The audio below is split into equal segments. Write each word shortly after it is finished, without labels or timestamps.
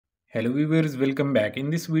Hello viewers, welcome back. In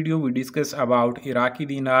this video we discuss about Iraqi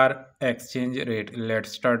Dinar exchange rate.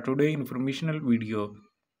 Let's start today informational video.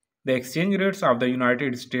 The exchange rates of the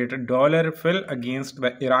United States dollar fell against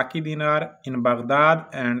the Iraqi Dinar in Baghdad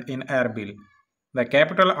and in Erbil, the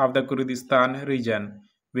capital of the Kurdistan region,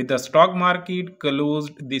 with the stock market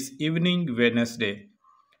closed this evening Wednesday.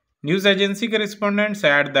 News agency correspondent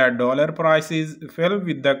said that dollar prices fell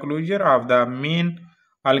with the closure of the main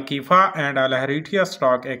Al-Kifa and Al-Harithia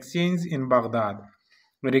stock exchange in Baghdad,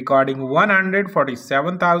 recording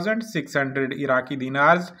 147,600 Iraqi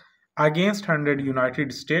dinars against 100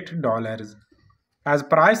 United States dollars. As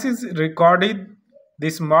prices recorded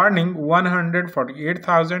this morning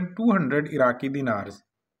 148,200 Iraqi dinars.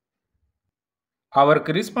 Our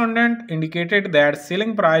correspondent indicated that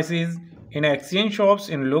selling prices in exchange shops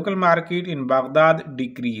in local market in Baghdad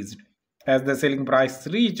decreased, as the selling price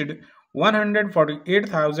reached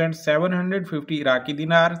 148,750 Iraqi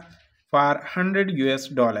dinars for 100 US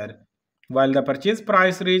dollar, while the purchase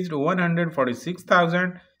price reached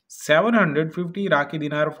 146,750 Iraqi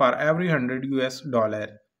dinar for every 100 US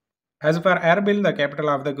dollar. As for Erbil, the capital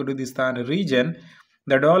of the Kurdistan region,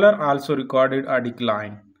 the dollar also recorded a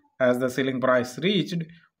decline, as the selling price reached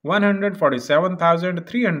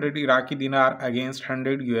 147,300 Iraqi dinar against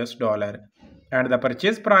 100 US dollar, and the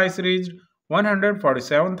purchase price reached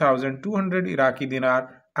 147,200 Iraqi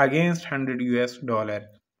dinar against 100 US dollar.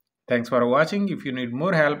 Thanks for watching. If you need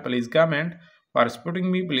more help, please comment. For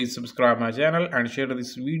supporting me, please subscribe my channel and share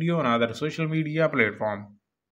this video on other social media platform.